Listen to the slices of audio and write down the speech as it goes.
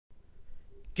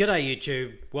G'day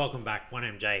YouTube, welcome back,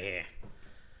 1MJ here.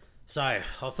 So,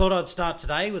 I thought I'd start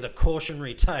today with a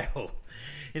cautionary tale.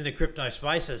 In the crypto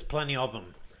space, there's plenty of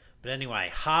them. But anyway,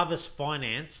 Harvest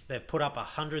Finance, they've put up a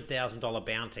 $100,000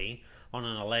 bounty on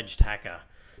an alleged hacker.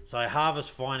 So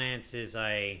Harvest Finance is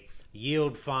a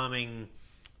yield farming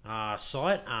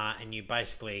site, and you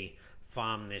basically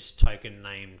farm this token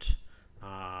named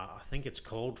I think it's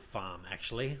called Farm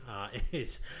actually,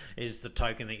 is the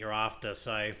token that you're after.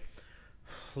 So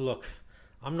look,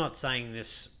 I'm not saying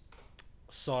this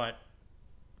site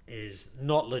is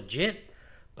not legit,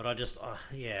 but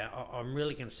I'm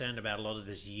really concerned about a lot of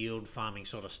this yield farming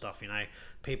sort of stuff.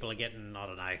 People are getting, I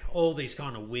don't know, all these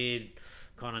kind of weird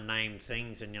kind of named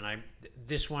things, and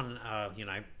this one,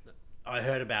 I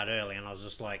heard about early, and I was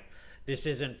just like, this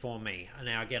isn't for me. And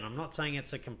now again, I'm not saying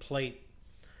it's a complete,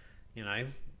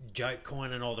 joke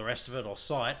coin and all the rest of it or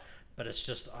site, but it's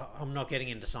just I'm not getting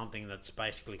into something that's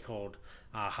basically called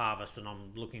Harvest, and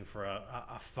I'm looking for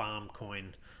a farm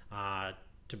coin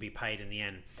to be paid in the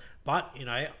end. But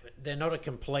they're not a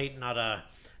complete and utter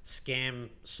scam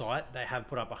site. They have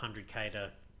put up 100k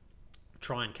to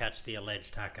try and catch the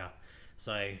alleged hacker.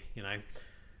 So I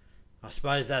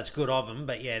suppose that's good of them.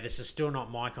 But yeah, this is still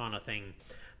not my kind of thing.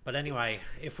 But anyway,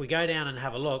 if we go down and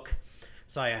have a look.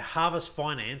 So Harvest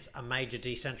Finance, a major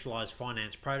decentralized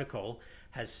finance protocol,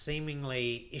 has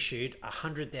seemingly issued a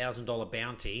 $100,000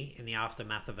 bounty in the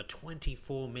aftermath of a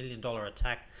 $24 million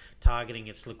attack targeting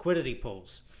its liquidity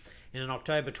pools. In an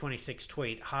October 26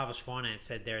 tweet, Harvest Finance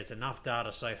said there is enough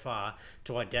data so far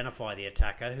to identify the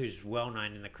attacker, who's well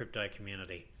known in the crypto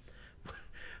community.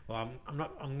 Well,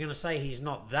 I'm going to say he's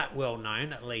not that well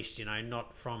known, at least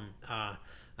not from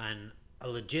a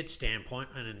legit standpoint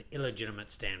and an illegitimate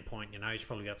standpoint. He's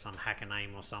probably got some hacker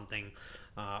name or something.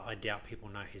 I doubt people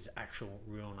know his actual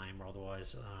real name, or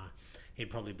otherwise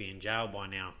he'd probably be in jail by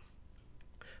now.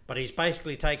 But he's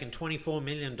basically taken $24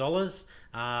 million,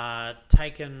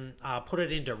 put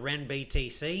it into Ren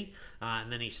BTC,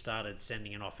 and then he started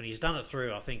sending it off. And he's done it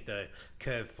through, I think, the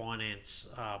Curve Finance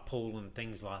pool and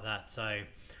things like that. So,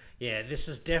 yeah, this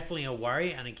is definitely a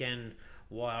worry. And again,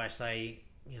 why I say,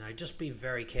 just be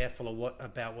very careful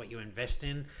about what you invest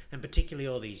in, and particularly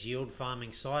all these yield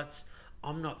farming sites.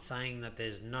 I'm not saying that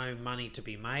there's no money to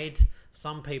be made.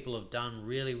 Some people have done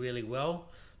really, really well,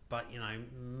 but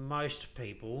most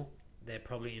people, they're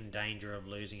probably in danger of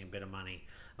losing a bit of money,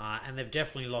 and they've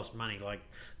definitely lost money. Like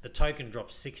the token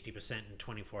dropped 60% in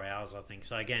 24 hours, I think.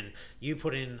 So again, you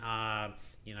put in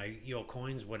your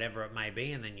coins, whatever it may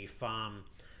be, and then you farm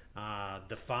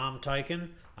the farm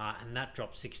token, and that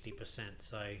dropped 60%.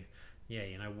 So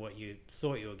yeah, what you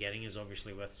thought you were getting is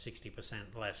obviously worth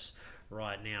 60% less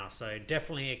right now. So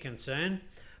definitely a concern.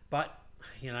 But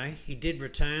he did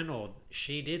return, or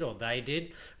she did, or they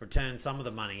did return some of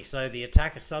the money. So the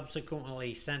attacker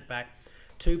subsequently sent back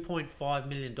 $2.5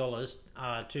 million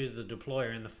to the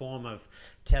deployer in the form of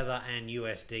Tether and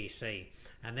USDC,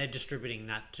 and they're distributing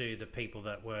that to the people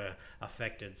that were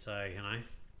affected. So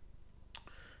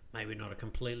maybe not a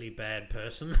completely bad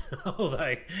person,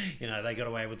 although they got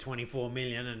away with 24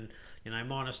 million and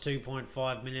minus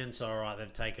 2.5 million. So all right,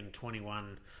 they've taken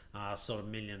 21 sort of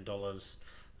 $1 million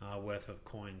worth of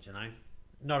coins.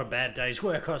 Not a bad day's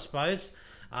work, I suppose.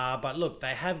 But look,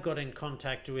 they have got in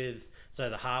contact with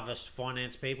the Harvest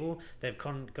Finance people. They've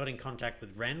got in contact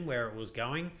with Ren, where it was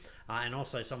going, and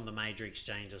also some of the major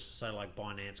exchanges, so like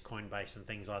Binance, Coinbase, and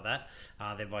things like that.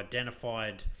 They've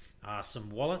identified some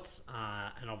wallets,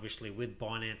 and obviously with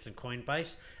Binance and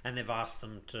Coinbase, and they've asked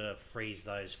them to freeze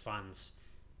those funds.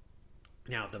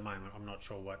 Now, at the moment, I'm not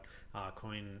sure what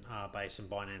Coinbase and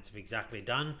Binance have exactly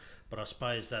done, but I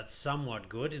suppose that's somewhat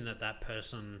good in that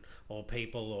person or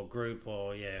people or group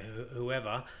or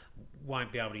whoever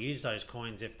won't be able to use those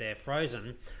coins if they're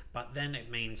frozen. But then it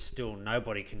means still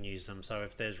nobody can use them. So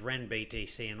if there's Ren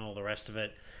BTC and all the rest of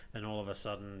it, then all of a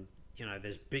sudden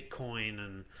there's Bitcoin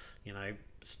and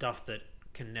stuff that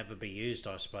can never be used,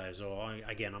 I suppose. Or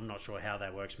again, I'm not sure how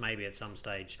that works. Maybe at some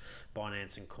stage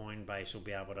Binance and Coinbase will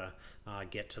be able to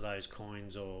get to those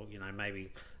coins, or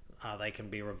maybe they can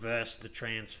be reversed, the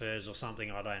transfers or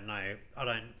something. I don't know. I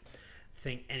don't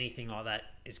think anything like that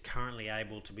is currently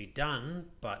able to be done.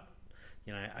 But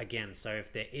again, so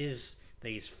if there is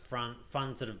these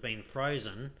funds that have been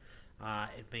frozen,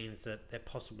 it means that they're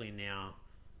possibly now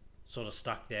sort of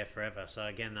stuck there forever. So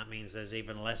again, that means there's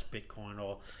even less Bitcoin,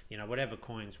 or whatever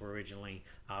coins were originally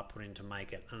put in to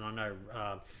make it. And I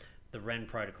know the REN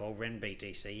protocol, REN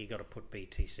BTC. You got to put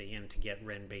BTC in to get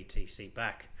REN BTC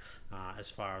back, as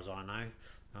far as I know.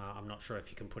 I'm not sure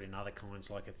if you can put in other coins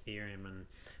like Ethereum and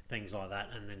things like that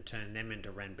and then turn them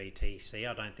into REN BTC.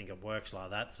 I don't think it works like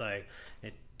that. So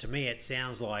to me, it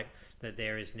sounds like that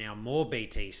there is now more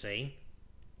BTC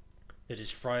that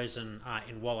is frozen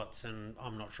in wallets, and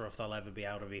I'm not sure if they'll ever be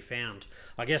able to be found.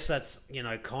 I guess that's,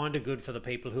 kind of good for the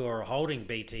people who are holding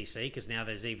BTC, because now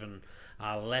there's even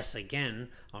less again.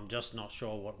 I'm just not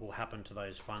sure what will happen to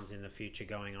those funds in the future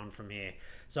going on from here.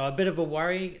 So a bit of a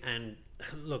worry, and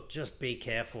look, just be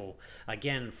careful.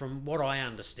 Again, from what I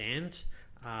understand,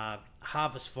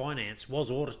 Harvest Finance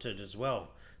was audited as well.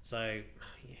 So,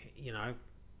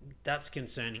 that's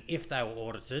concerning if they were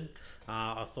audited.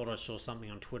 I thought I saw something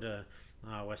on Twitter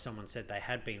where someone said they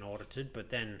had been audited,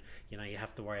 but then you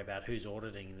have to worry about who's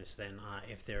auditing this then,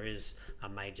 if there is a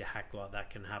major hack like that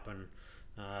can happen.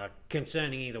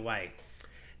 Concerning either way.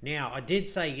 Now, I did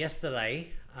say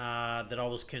yesterday that I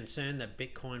was concerned that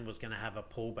Bitcoin was going to have a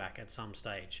pullback at some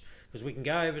stage, because we can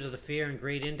go over to the Fear and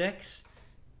Greed Index,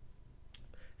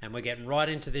 and we're getting right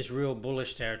into this real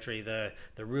bullish territory, the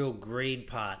real greed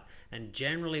part. And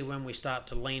generally when we start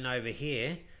to lean over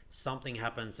here, something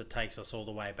happens that takes us all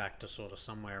the way back to sort of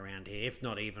somewhere around here, if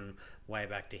not even way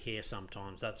back to here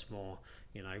sometimes. That's more,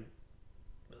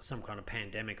 some kind of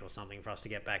pandemic or something for us to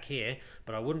get back here.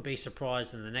 But I wouldn't be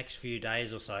surprised in the next few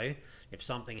days or so if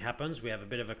something happens, we have a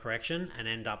bit of a correction and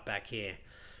end up back here.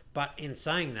 But in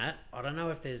saying that, I don't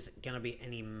know if there's going to be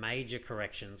any major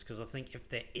corrections, because I think if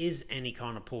there is any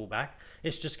kind of pullback,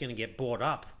 it's just going to get bought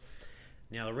up.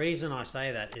 Now, the reason I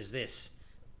say that is this.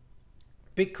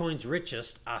 Bitcoin's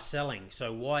richest are selling.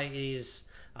 So why is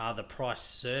the price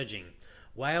surging?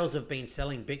 Whales have been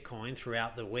selling Bitcoin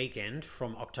throughout the weekend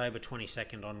from October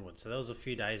 22nd onwards. So that was a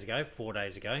few days ago, 4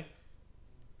 days ago.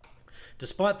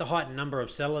 Despite the heightened number of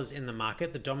sellers in the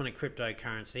market, the dominant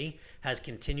cryptocurrency has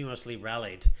continuously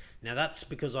rallied. Now that's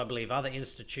because I believe other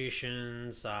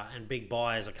institutions and big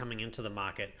buyers are coming into the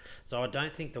market. So I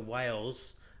don't think the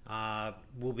whales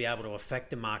will be able to affect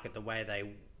the market the way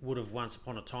they would have once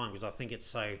upon a time, because I think it's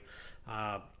so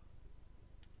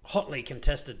hotly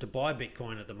contested to buy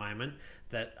Bitcoin at the moment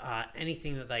that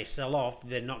anything that they sell off,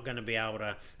 they're not going to be able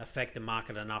to affect the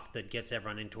market enough that gets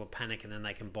everyone into a panic and then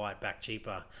they can buy it back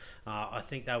cheaper. I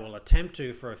think they will attempt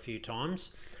to for a few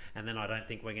times, and then I don't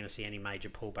think we're going to see any major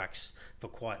pullbacks for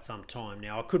quite some time.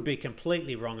 Now, I could be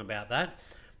completely wrong about that,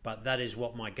 but that is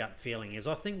what my gut feeling is.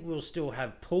 I think we'll still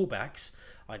have pullbacks.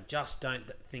 I just don't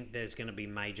think there's going to be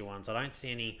major ones. I don't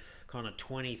see any kind of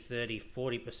 20, 30,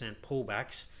 40%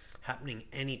 pullbacks happening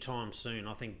anytime soon.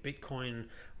 I think Bitcoin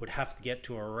would have to get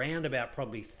to around about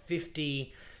probably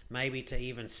 50, maybe to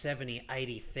even 70,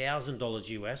 $80,000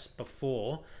 US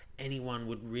before anyone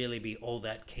would really be all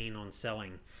that keen on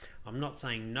selling. I'm not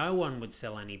saying no one would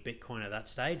sell any Bitcoin at that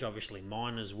stage. Obviously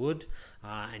miners would,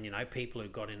 and people who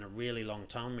got in a really long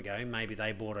time ago, maybe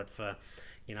they bought it for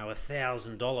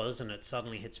 $1,000 and it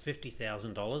suddenly hits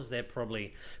 $50,000. They're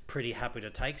probably pretty happy to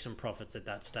take some profits at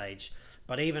that stage.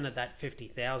 But even at that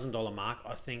 $50,000 mark,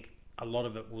 I think a lot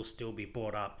of it will still be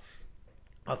bought up.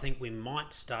 I think we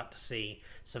might start to see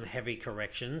some heavy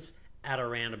corrections at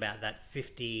around about that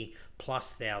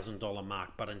 $50,000+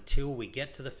 mark. But until we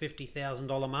get to the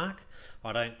 $50,000 mark,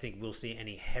 I don't think we'll see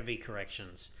any heavy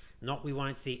corrections. Not we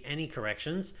won't see any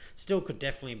corrections. Still could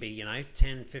definitely be,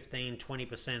 10, 15,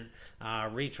 20%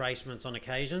 retracements on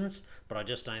occasions, but I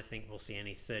just don't think we'll see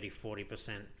any 30,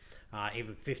 40%,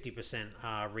 even 50%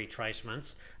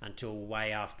 retracements until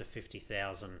way after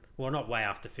 50,000. Well, not way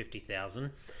after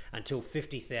 50,000, until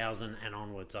 50,000 and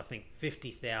onwards. I think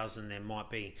 50,000 there might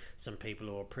be some people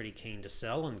who are pretty keen to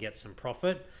sell and get some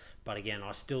profit, but again,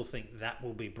 I still think that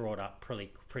will be brought up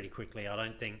pretty quickly. I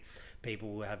don't think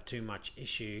people will have too much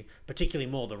issue, particularly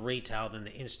more the retail than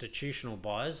the institutional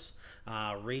buyers.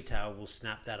 Retail will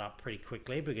snap that up pretty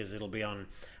quickly because it'll be on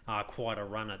quite a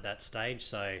run at that stage.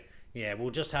 So yeah,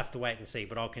 we'll just have to wait and see,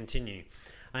 but I'll continue.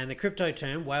 In the crypto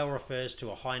term, whale refers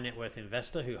to a high net worth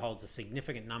investor who holds a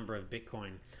significant number of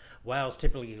Bitcoin. Whales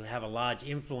typically have a large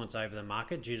influence over the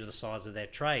market due to the size of their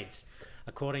trades.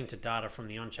 According to data from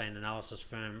the on-chain analysis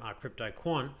firm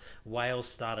CryptoQuant, whales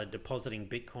started depositing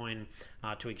Bitcoin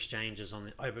to exchanges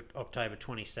on October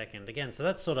 22nd. Again, so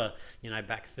that's sort of,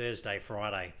 back Thursday,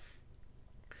 Friday.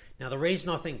 Now, the reason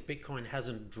I think Bitcoin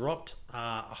hasn't dropped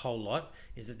a whole lot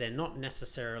is that they're not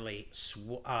necessarily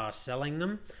selling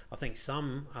them. I think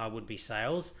some would be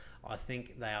sales. I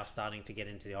think they are starting to get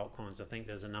into the altcoins. I think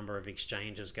there's a number of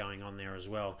exchanges going on there as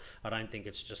well. I don't think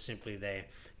it's just simply they're,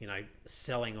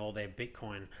 selling all their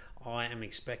Bitcoin. I am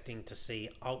expecting to see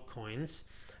altcoins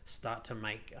start to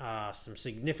make some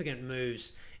significant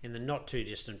moves in the not too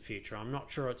distant future. I'm not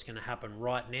sure it's going to happen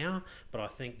right now, but I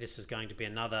think this is going to be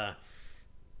another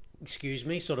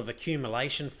sort of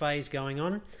accumulation phase going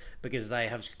on, because they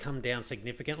have come down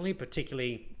significantly,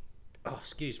 particularly,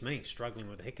 struggling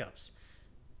with the hiccups.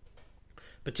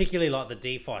 Particularly like the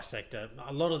DeFi sector.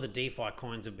 A lot of the DeFi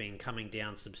coins have been coming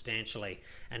down substantially,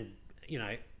 and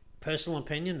personal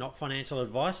opinion, not financial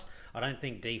advice, I don't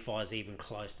think DeFi is even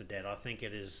close to dead. I think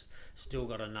it is still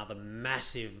got another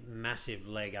massive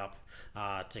leg up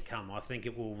to come. I think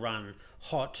it will run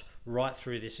hot right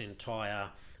through this entire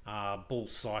bull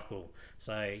cycle.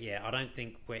 So yeah, I don't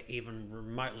think we're even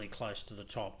remotely close to the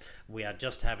top. We are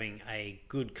just having a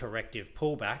good corrective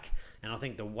pullback, and I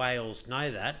think the whales know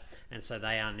that, and so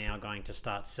they are now going to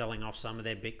start selling off some of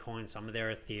their Bitcoin, some of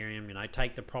their Ethereum,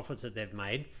 take the profits that they've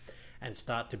made and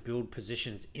start to build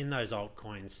positions in those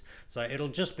altcoins. So it'll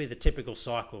just be the typical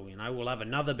cycle. We'll have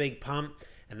another big pump,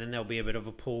 and then there'll be a bit of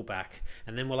a pullback,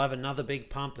 and then we'll have another big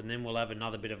pump, and then we'll have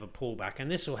another bit of a pullback. And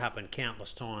this will happen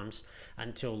countless times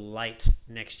until late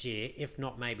next year, if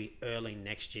not maybe early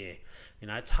next year.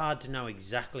 It's hard to know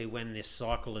exactly when this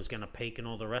cycle is going to peak and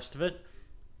all the rest of it.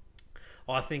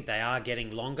 I think they are getting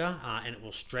longer, and it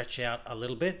will stretch out a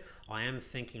little bit. I am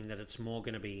thinking that it's more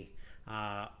going to be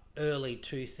early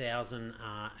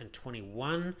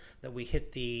 2021 that we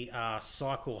hit the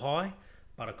cycle high,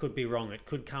 but I could be wrong. It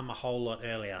could come a whole lot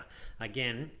earlier.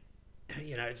 Again,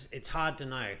 it's hard to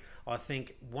know. I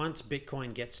think once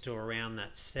Bitcoin gets to around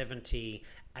that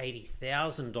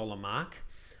 $70,000-$80,000 mark,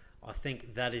 I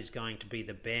think that is going to be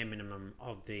the bare minimum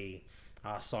of the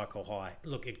cycle high.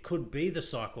 Look, it could be the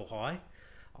cycle high.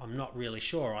 I'm not really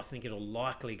sure. I think it'll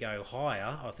likely go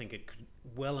higher. I think it could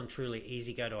well and truly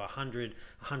easy go to 100,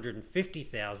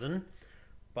 150,000.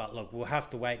 But look, we'll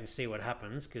have to wait and see what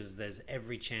happens, because there's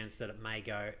every chance that it may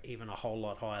go even a whole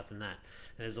lot higher than that.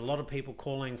 And there's a lot of people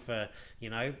calling for,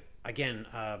 again,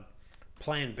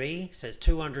 Plan B says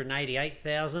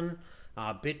 288,000.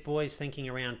 BitBoy's thinking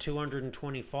around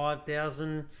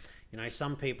 225,000.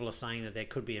 Some people are saying that there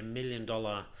could be $1 million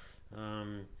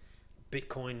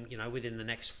Bitcoin, within the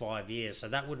next 5 years. So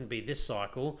that wouldn't be this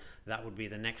cycle. That would be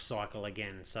the next cycle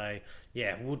again. So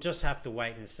yeah, we'll just have to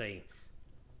wait and see.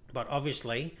 But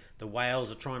obviously the whales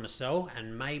are trying to sell,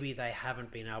 and maybe they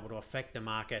haven't been able to affect the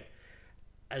market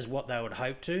as what they would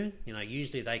hope to.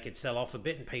 Usually they could sell off a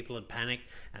bit and people would panic,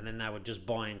 and then they would just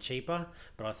buy in cheaper.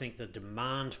 But I think the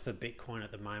demand for Bitcoin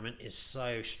at the moment is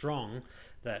so strong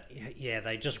that, yeah,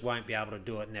 they just won't be able to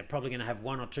do it. And they're probably going to have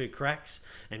one or two cracks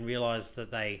and realize that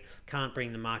they can't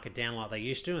bring the market down like they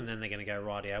used to. And then they're going to go,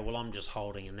 rightio, well, I'm just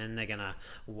holding. And then they're going to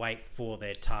wait for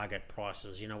their target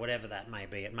prices, whatever that may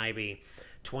be. It may be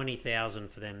 20,000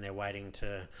 for them. They're waiting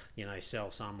to, sell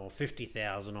some, or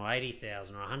 50,000 or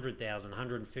 80,000 or 100,000,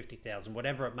 150,000,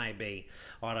 whatever it may be.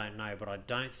 I don't know, but I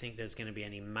don't think there's going to be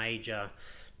any major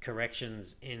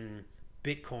corrections in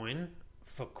Bitcoin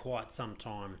for quite some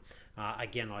time.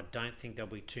 Again, I don't think there'll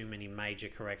be too many major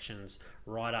corrections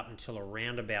right up until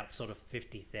around about sort of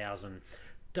 50,000.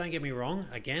 Don't get me wrong.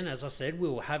 Again, as I said, we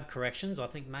will have corrections. I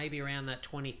think maybe around that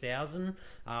 20,000,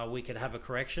 we could have a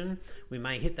correction. We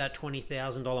may hit that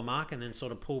 $20,000 mark and then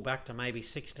sort of pull back to maybe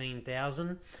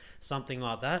 16,000, something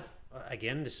like that.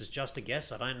 Again, this is just a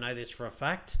guess. I don't know this for a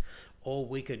fact. Or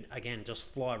we could, again, just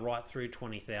fly right through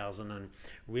 20,000 and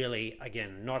really,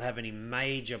 again, not have any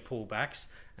major pullbacks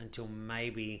until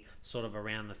maybe sort of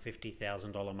around the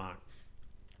 $50,000 mark.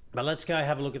 But let's go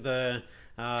have a look at the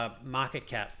market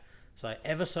cap. So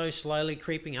ever so slowly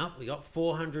creeping up. We got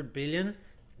 400 billion.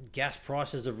 Gas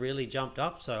prices have really jumped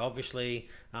up. So obviously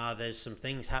there's some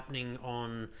things happening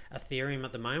on Ethereum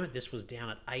at the moment. This was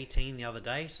down at 18 the other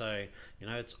day. So,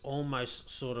 it's almost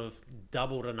sort of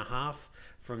doubled and a half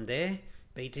from there.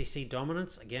 BTC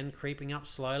dominance, again, creeping up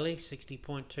slowly,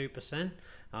 60.2%.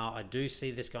 I do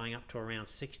see this going up to around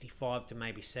 65 to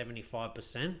maybe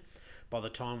 75% by the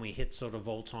time we hit sort of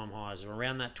all-time highs,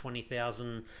 around that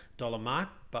 $20,000 mark,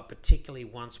 but particularly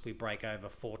once we break over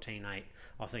 14.8,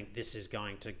 I think this is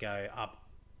going to go up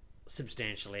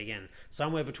substantially again,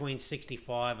 somewhere between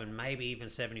 65 and maybe even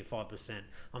 75%.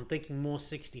 I'm thinking more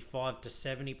 65 to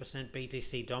 70%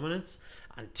 BTC dominance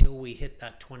until we hit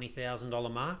that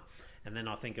 $20,000 mark, and then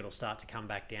I think it'll start to come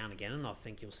back down again, and I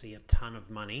think you'll see a ton of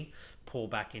money pour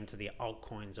back into the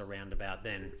altcoins around about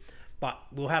then. But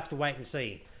we'll have to wait and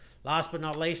see. Last but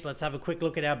not least, let's have a quick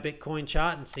look at our Bitcoin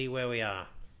chart and see where we are.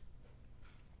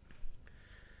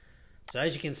 So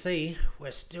as you can see,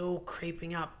 we're still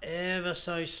creeping up ever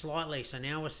so slightly. So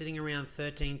now we're sitting around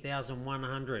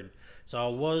 13,100. So I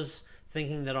was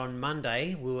thinking that on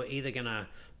Monday we were either going to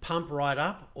pump right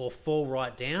up or fall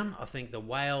right down. I think the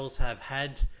whales have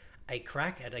had a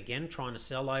crack at, again, trying to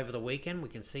sell over the weekend. We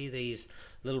can see these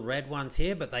little red ones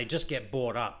here, but they just get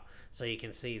bought up. So you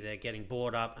can see they're getting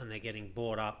bought up and they're getting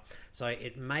bought up. So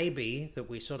it may be that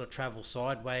we sort of travel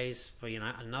sideways for,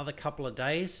 another couple of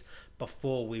days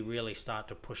before we really start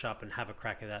to push up and have a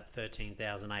crack at that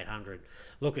 13,800.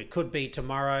 Look, it could be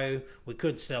tomorrow. We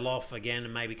could sell off again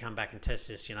and maybe come back and test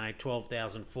this,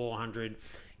 12,400,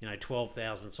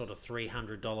 12,000 sort of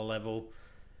 $300 level.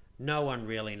 No one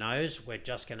really knows. We're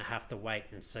just going to have to wait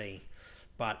and see.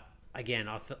 But again,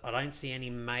 I don't see any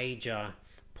major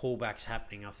pullbacks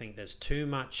happening. I think there's too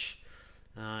much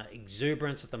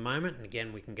exuberance at the moment. And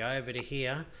again, we can go over to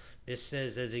here. This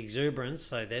says there's exuberance,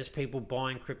 so there's people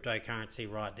buying cryptocurrency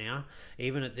right now,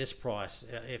 even at this price.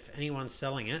 If anyone's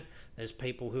selling it, there's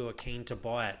people who are keen to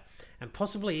buy it, and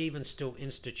possibly even still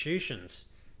institutions.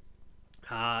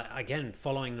 Again,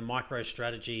 following the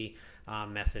MicroStrategy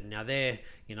method. Now they're,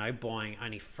 buying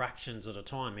only fractions at a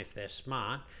time. If they're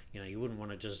smart, you wouldn't want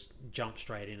to just jump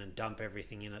straight in and dump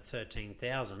everything in at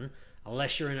 13,000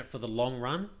 unless you're in it for the long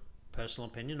run. Personal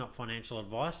opinion, not financial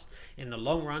advice. In the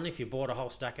long run, if you bought a whole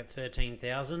stack at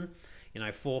 13,000,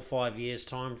 4 or 5 years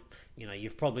time,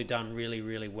 you've probably done really,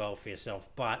 really well for yourself.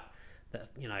 But that,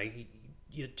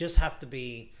 you just have to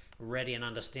be ready and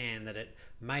understand that it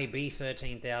may be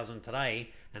 13,000 today,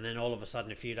 and then all of a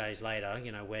sudden a few days later,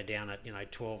 we're down at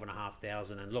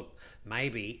 12,500, and look,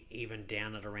 maybe even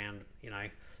down at around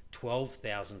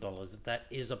 $12,000. That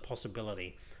is a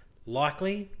possibility.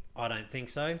 Likely, I don't think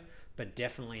so, but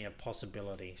definitely a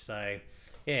possibility. So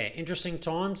yeah, interesting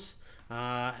times.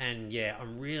 And yeah,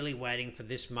 I'm really waiting for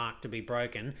this mark to be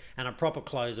broken and a proper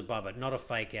close above it, not a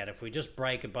fake out. If we just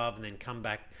break above and then come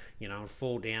back, and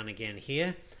fall down again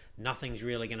here, nothing's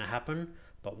really going to happen.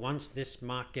 But once this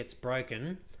mark gets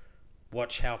broken,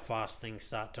 watch how fast things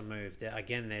start to move.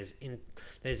 Again,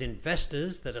 there's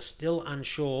investors that are still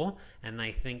unsure, and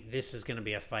they think this is going to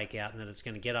be a fake out and that it's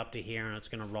going to get up to here and it's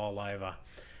going to roll over.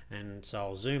 And so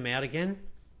I'll zoom out again.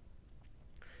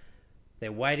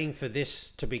 They're waiting for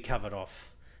this to be covered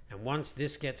off. And once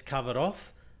this gets covered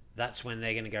off, that's when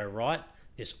they're going to go, right,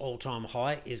 this all-time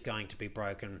high is going to be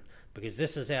broken, because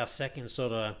this is our second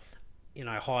sort of,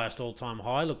 highest all-time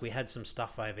high. Look, we had some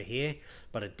stuff over here,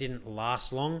 but it didn't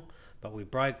last long. But we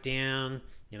broke down,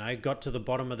 got to the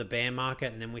bottom of the bear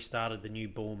market, and then we started the new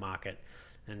bull market.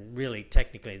 And really,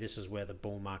 technically, this is where the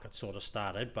bull market sort of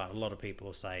started, but a lot of people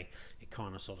will say it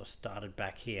kind of sort of started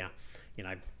back here.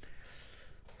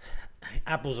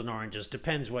 Apples and oranges,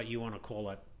 depends what you want to call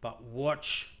it. But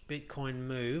watch Bitcoin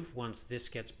move once this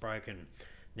gets broken.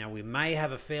 Now, we may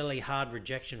have a fairly hard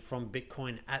rejection from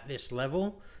Bitcoin at this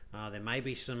level. There may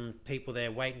be some people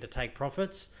there waiting to take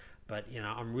profits, but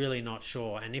I'm really not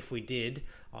sure. And if we did,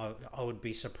 I would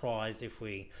be surprised if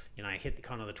we hit the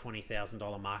kind of the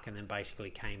 $20,000 mark and then basically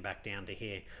came back down to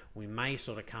here. We may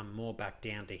sort of come more back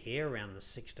down to here around the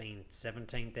 $16,000,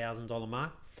 $17,000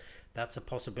 mark. That's a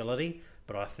possibility,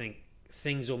 but I think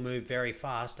things will move very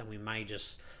fast, and we may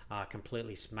just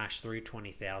completely smash through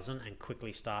 20,000 and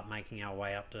quickly start making our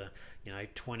way up to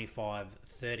 25,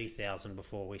 30,000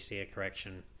 before we see a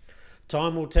correction.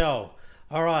 Time will tell.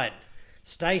 All right,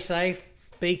 stay safe,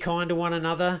 be kind to one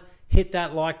another, hit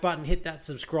that like button, hit that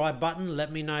subscribe button.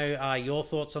 Let me know your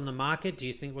thoughts on the market. Do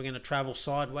you think we're going to travel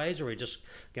sideways, or are we just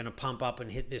going to pump up and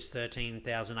hit this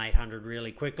 13,800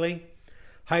 really quickly?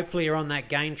 Hopefully you're on that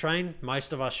gain train.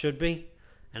 Most of us should be,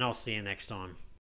 and I'll see you next time.